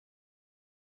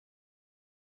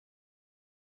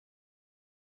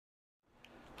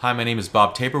Hi, my name is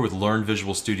Bob Tabor with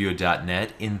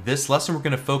LearnVisualStudio.net. In this lesson, we're going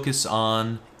to focus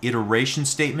on iteration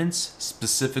statements,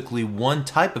 specifically one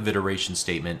type of iteration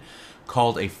statement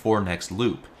called a for next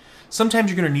loop. Sometimes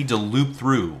you're going to need to loop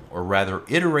through, or rather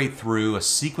iterate through, a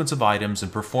sequence of items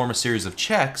and perform a series of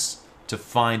checks to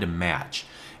find a match.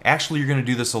 Actually, you're going to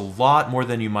do this a lot more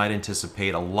than you might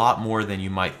anticipate, a lot more than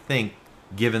you might think,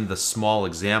 given the small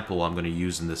example I'm going to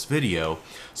use in this video.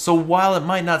 So while it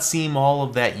might not seem all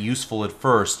of that useful at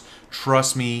first,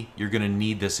 trust me, you're going to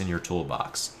need this in your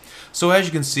toolbox. So as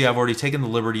you can see, I've already taken the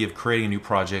liberty of creating a new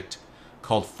project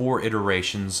called For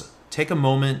Iterations. Take a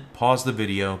moment, pause the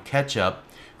video, catch up,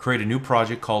 create a new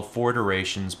project called For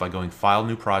Iterations by going File,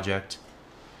 New Project,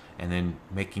 and then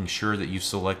making sure that you've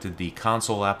selected the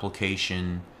console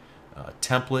application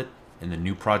template in the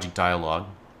new project dialog.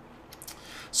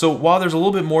 So while there's a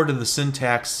little bit more to the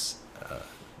syntax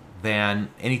than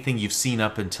anything you've seen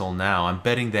up until now, I'm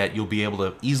betting that you'll be able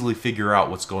to easily figure out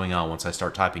what's going on once I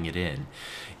start typing it in.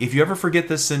 If you ever forget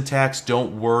this syntax,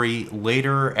 don't worry.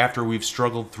 Later, after we've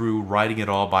struggled through writing it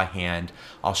all by hand,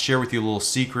 I'll share with you a little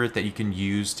secret that you can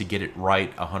use to get it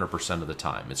right 100% of the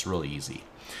time. It's really easy.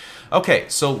 Okay,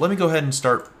 so let me go ahead and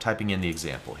start typing in the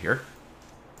example here.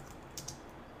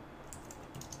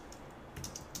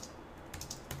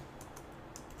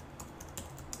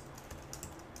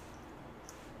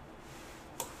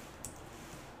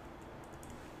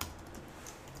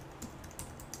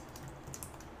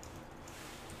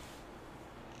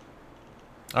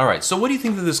 Alright, so what do you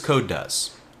think that this code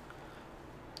does?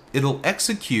 It'll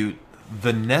execute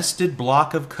the nested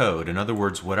block of code, in other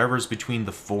words, whatever is between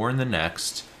the for and the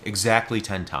next, exactly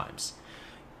 10 times.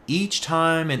 Each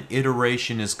time an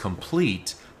iteration is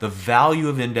complete, the value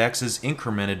of index is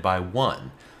incremented by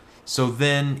 1. So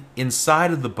then,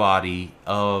 inside of the body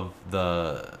of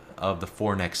the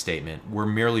for next statement, we're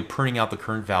merely printing out the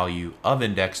current value of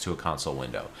index to a console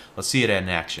window. Let's see it in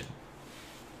action.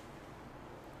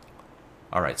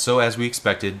 Alright, so as we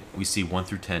expected, we see 1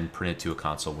 through 10 printed to a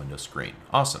console window screen.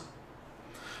 Awesome.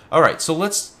 Alright, so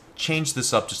let's change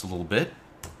this up just a little bit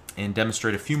and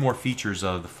demonstrate a few more features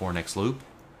of the for next loop.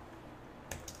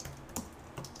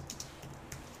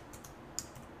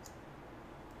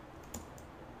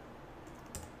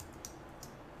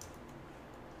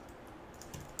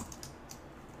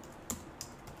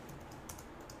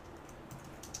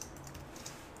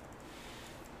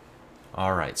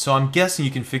 Alright, so I'm guessing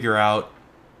you can figure out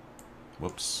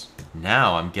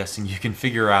now I'm guessing you can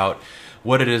figure out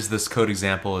what it is this code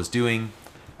example is doing.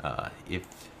 If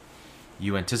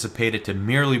you anticipate it to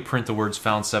merely print the words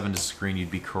found 7 to screen, you'd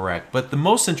be correct. But the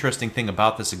most interesting thing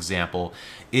about this example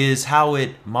is how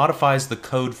it modifies the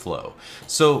code flow.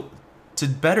 So to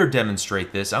better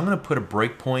demonstrate this, I'm going to put a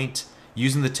breakpoint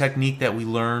using the technique that we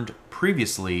learned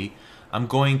previously. I'm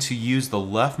going to use the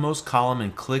leftmost column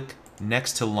and click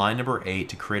next to line number 8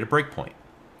 to create a breakpoint.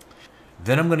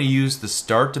 Then I'm going to use the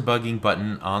Start Debugging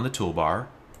button on the toolbar,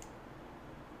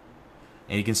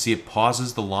 and you can see it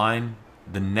pauses the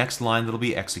next line that will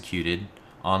be executed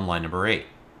on line number 8.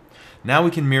 Now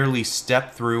we can merely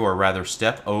step through, or rather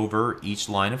step over, each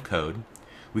line of code.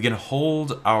 We can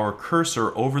hold our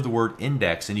cursor over the word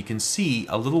index, and you can see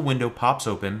a little window pops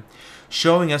open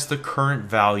showing us the current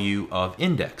value of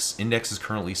index. Index is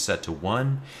currently set to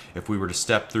 1. If we were to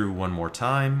step through one more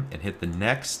time and hit the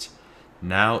next,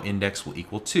 now index will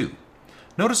equal 2.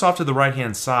 Notice off to the right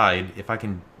hand side, if I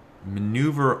can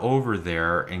maneuver over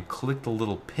there and click the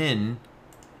little pin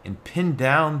and pin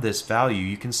down this value,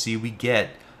 you can see we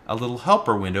get a little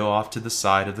helper window off to the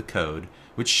side of the code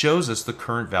which shows us the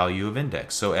current value of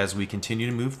index. So as we continue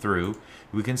to move through,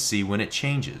 we can see when it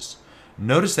changes.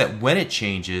 Notice that when it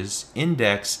changes,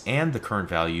 index and the current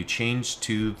value change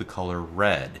to the color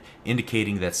red,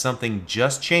 indicating that something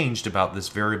just changed about this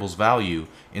variable's value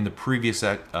in the previous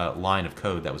line of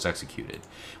code that was executed.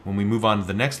 When we move on to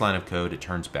the next line of code, it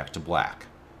turns back to black.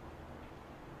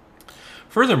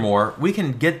 Furthermore, we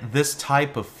can get this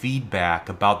type of feedback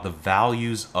about the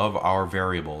values of our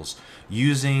variables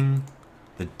using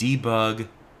the Debug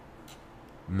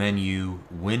menu,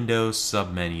 Windows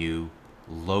submenu,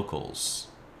 Locals.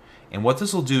 And what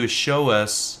this will do is show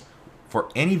us for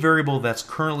any variable that's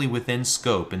currently within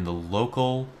scope in the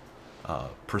local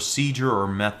procedure or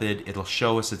method, it'll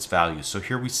show us its value. So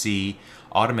here we see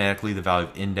automatically the value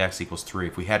of index equals 3.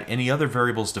 If we had any other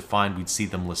variables defined, we'd see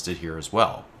them listed here as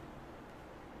well.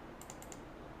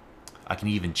 I can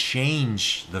even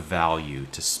change the value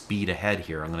to speed ahead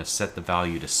here. I'm going to set the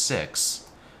value to 6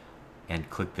 and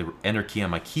click the Enter key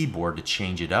on my keyboard to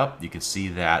change it up. You can see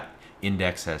that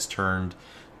index has turned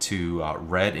to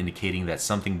red, indicating that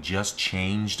something just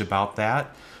changed about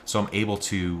that. So I'm able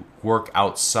to work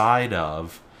outside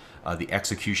of the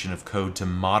execution of code to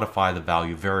modify the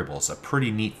value of variables. A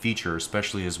pretty neat feature,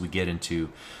 especially as we get into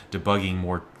debugging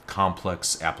more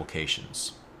complex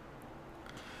applications.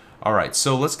 All right,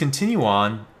 so let's continue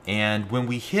on. And when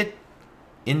we hit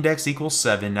index equals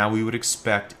 7, now we would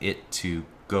expect it to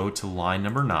go to line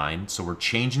number 9. So we're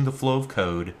changing the flow of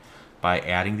code by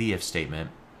adding the if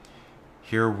statement.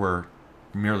 Here we're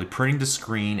merely printing the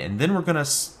screen, and then we're going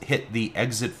to hit the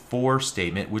exit for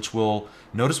statement, which will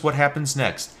notice what happens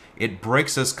next. It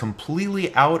breaks us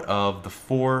completely out of the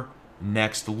for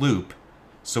next loop,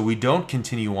 so we don't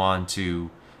continue on to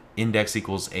index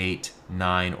equals 8,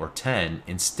 9, or 10.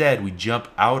 Instead, we jump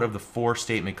out of the for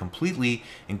statement completely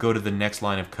and go to the next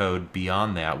line of code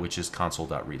beyond that, which is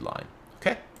console.readline.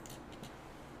 Okay?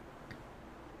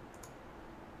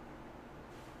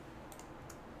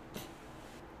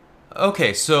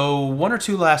 Okay, so one or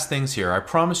two last things here. I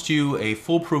promised you a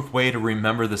foolproof way to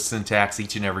remember the syntax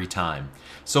each and every time.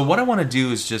 So what I want to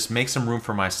do is just make some room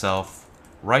for myself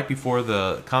right before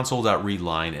the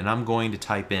console.readline, and I'm going to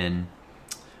type in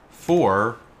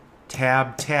for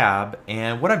tab,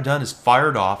 and what I've done is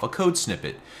fired off a code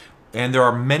snippet. And there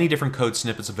are many different code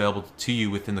snippets available to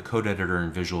you within the code editor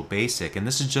in Visual Basic, and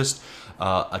this is just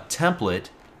a template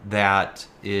that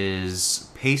is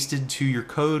pasted to your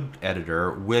code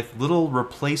editor with little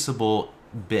replaceable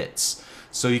bits.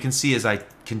 So you can see as I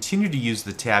continue to use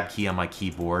the tab key on my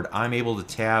keyboard, I'm able to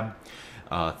tab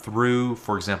through,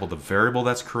 for example, the variable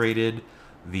that's created,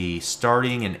 the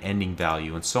starting and ending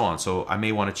value, and so on. So I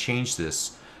may want to change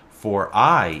this for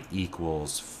I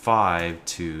equals 5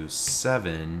 to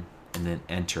 7, and then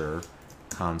enter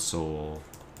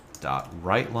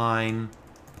console.writeLine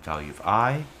value of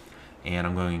I. And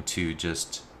I'm going to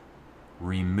just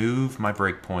remove my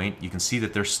breakpoint. You can see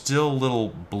that there's still a little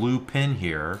blue pin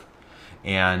here.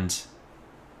 And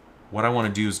what I want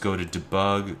to do is go to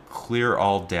debug, clear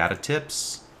all data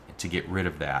tips to get rid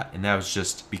of that. And that was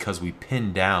just because we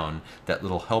pinned down that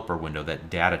little helper window, that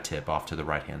data tip off to the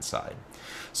right hand side.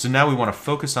 So now we want to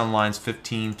focus on lines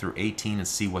 15 through 18 and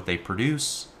see what they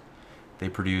produce. They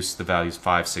produce the values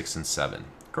 5, 6, and 7.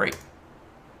 Great.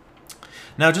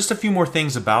 Now, just a few more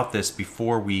things about this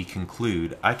before we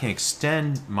conclude. I can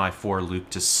extend my for loop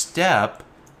to step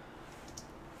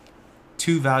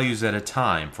 2 values at a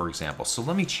time, for example. So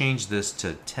let me change this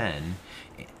to 10.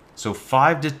 So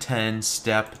 5 to 10,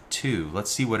 step 2.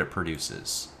 Let's see what it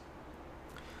produces.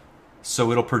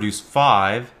 So it'll produce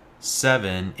 5,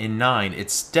 7, and 9. It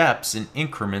steps in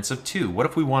increments of 2. What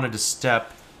if we wanted to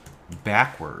step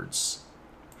backwards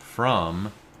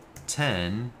from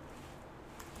 10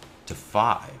 to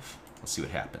 5? Let's see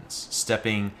what happens.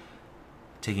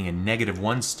 Taking a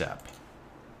 -1 step.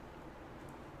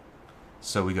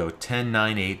 So we go 10,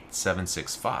 9, 8, 7,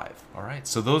 6, 5. All right,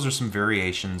 so those are some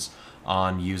variations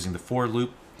on using the for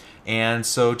loop. And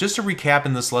so just to recap,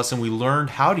 in this lesson, we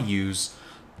learned how to use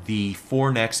the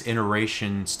for next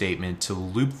iteration statement to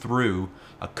loop through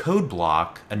a code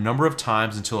block a number of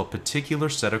times until a particular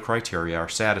set of criteria are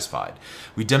satisfied.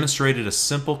 We demonstrated a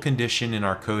simple condition in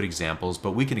our code examples,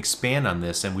 but we can expand on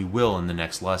this, and we will in the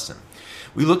next lesson.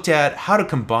 We looked at how to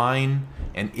combine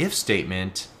an if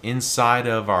statement inside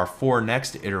of our for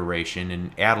next iteration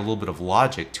and add a little bit of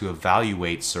logic to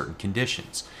evaluate certain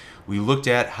conditions. We looked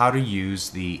at how to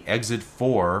use the exit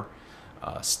for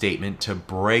statement to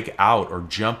break out or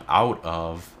jump out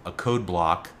of a code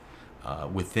block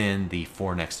within the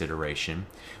for next iteration.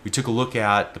 We took a look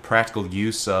at the practical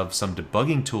use of some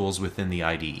debugging tools within the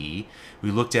IDE.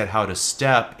 We looked at how to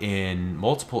step in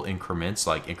multiple increments,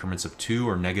 like increments of 2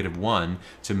 or -1,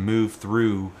 to move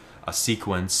through a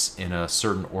sequence in a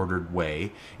certain ordered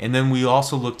way. And then we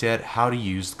also looked at how to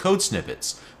use code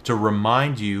snippets to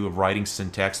remind you of writing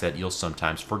syntax that you'll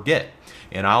sometimes forget.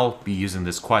 And I'll be using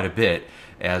this quite a bit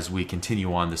as we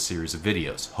continue on this series of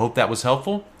videos. Hope that was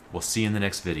helpful. We'll see you in the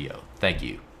next video. Thank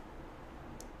you.